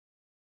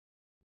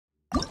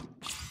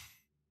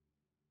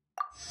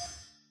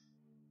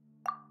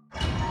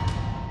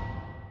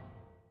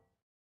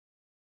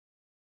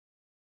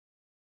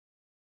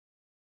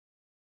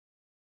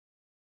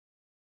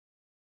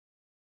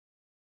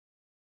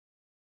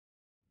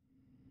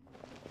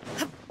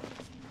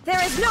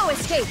There is no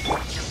escape!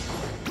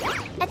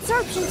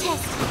 Absorption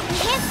test.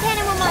 Enhanced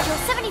animal module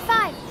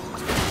 75.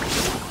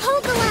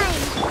 Hold the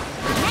line.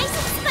 Nice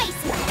and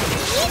spicy.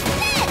 Eat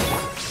this!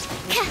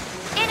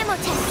 Animal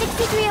test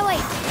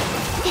 6308.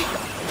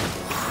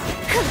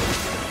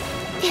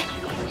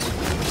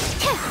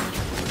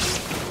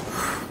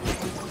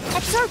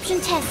 Absorption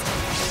test.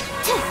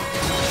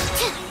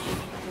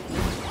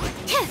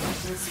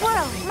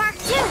 Swirl, Mark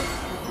 2.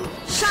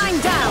 Shine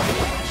down!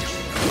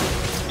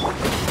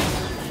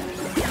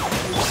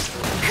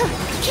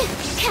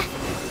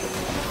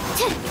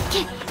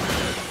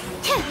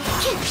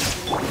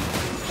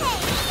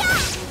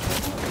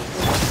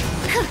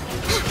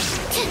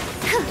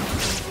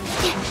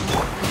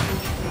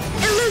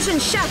 Illusion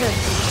shattered!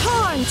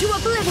 Torn to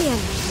oblivion!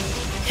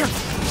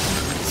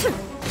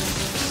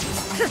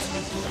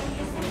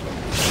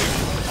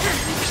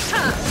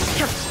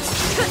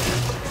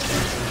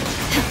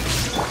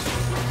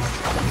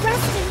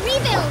 Rest and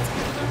rebuild!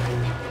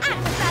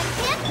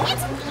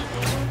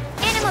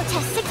 Animal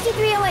test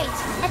 6308.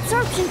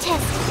 Absorption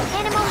test.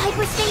 Animal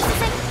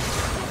hypostasis and...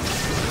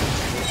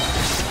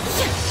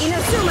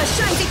 Inazuma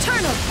shines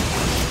eternal!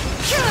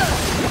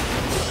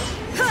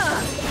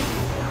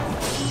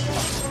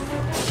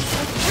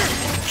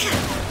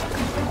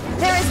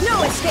 There is no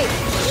escape!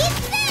 Eat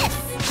this!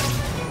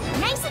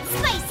 Nice and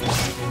spicy!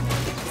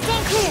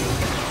 Stand clear!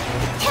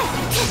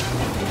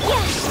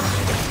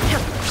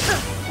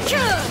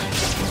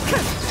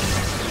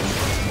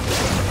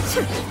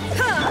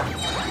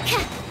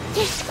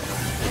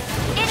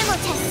 Animal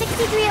test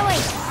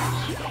 6308.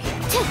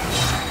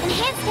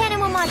 Enhanced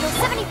animal module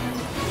 70.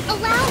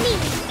 Allow me!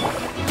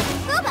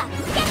 Booba,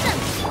 get them!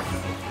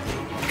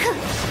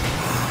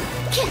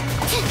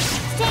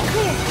 Stand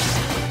clear!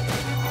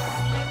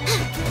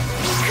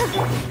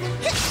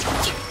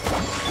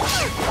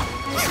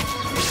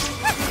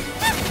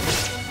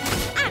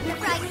 I'm the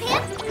right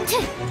hand!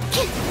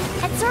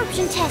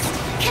 Absorption test!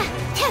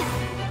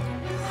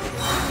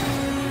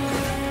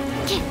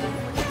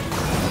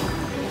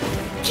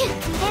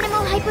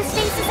 Animal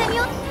hypostasis and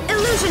your...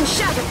 Illusion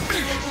shattered!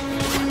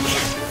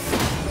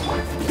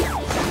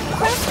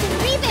 Rest and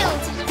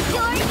rebuild!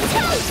 You're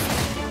toast!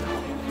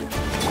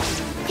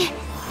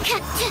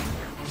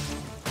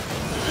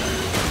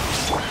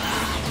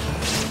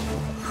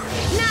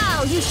 Now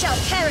you shall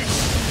perish!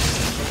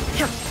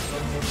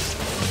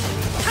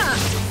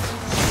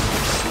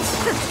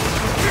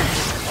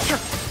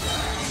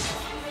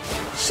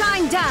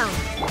 Shine down!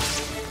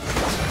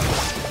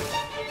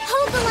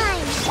 Hold the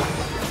line!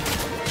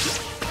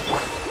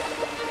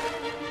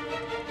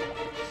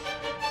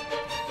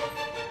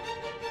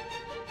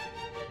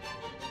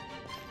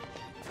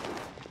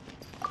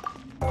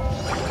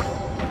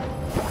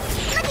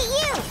 Look at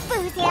you,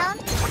 Boozound!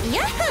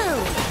 Yahoo!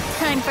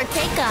 Time for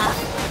takeoff.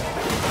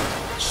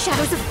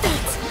 Shadows of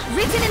fate,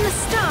 written in the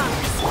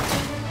stars!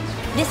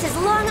 This is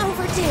long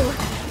overdue.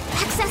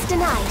 Access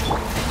denied.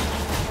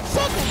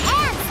 Shake it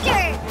and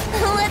stir!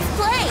 Let's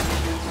play!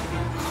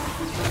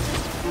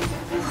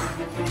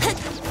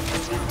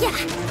 Yeah,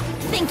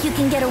 think you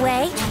can get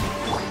away?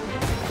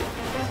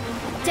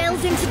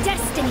 Delve into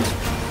destiny!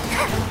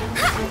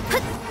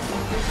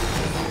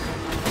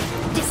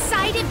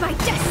 Decided by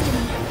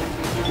destiny!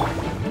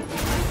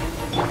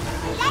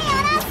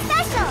 Diana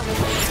Special!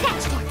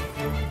 Scratch them!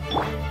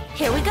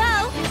 Here we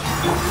go!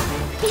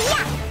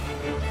 Yeah!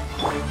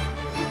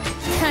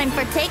 Time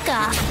for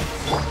takeoff.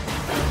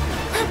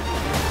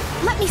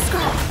 Let me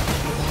scrub!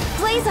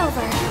 Blaze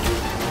over.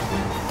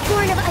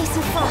 Born of ice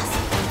and frost!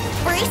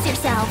 Brace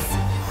yourselves.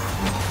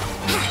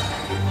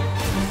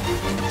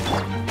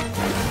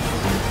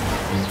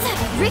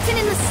 Written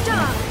in the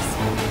stars!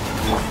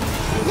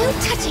 No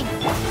touching!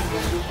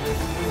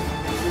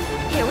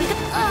 Here we go.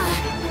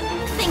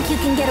 Think you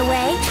can get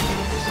away?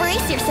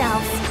 Brace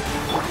yourselves.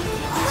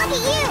 Look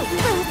at you,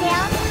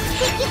 Boozound!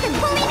 Think you can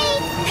bully me?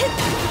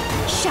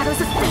 Shadows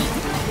of fate,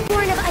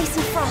 born of ice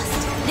and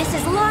frost! This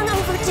is long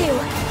overdue.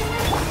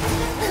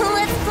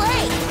 Let's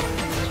play.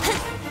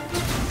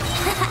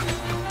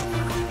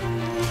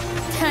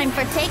 Time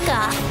for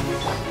takeoff.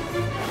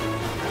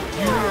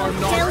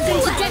 Delve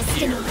into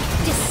destiny!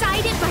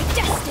 Decided by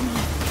destiny!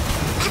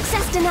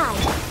 Access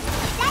denied.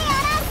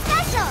 Diana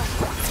Special!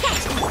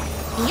 Scratch them!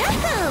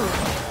 Yahoo!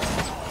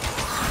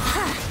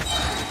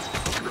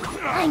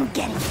 I'm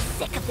getting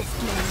sick of this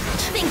game.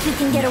 Think you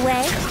can get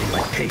away? Testing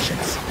my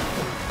patience.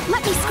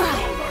 Let me scrub!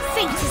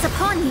 Fate is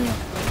upon you!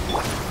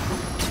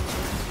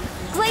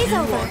 Blaze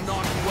over.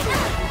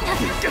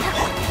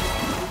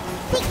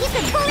 Think you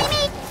can bully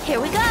me? Here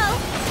we go.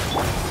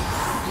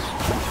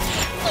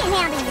 Can't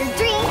handle your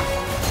dream!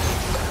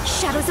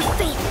 Shadows of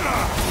fate!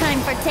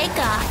 Time for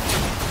takeoff.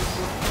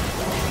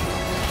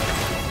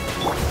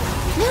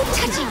 No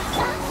touching!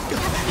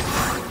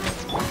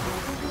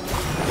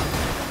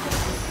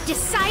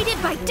 Decided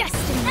by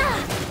destiny!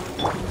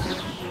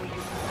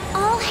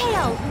 All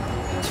hail.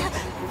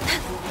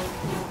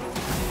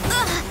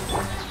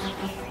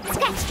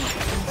 Scratch that!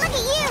 Look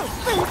at you,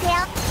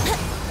 Boozound!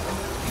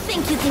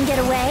 Think you can get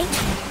away?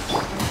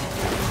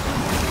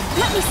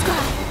 Let me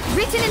scrub!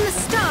 written in the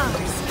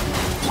stars.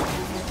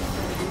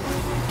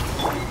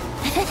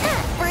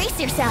 Brace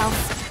yourselves.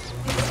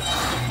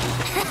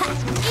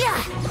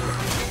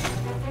 Yeah.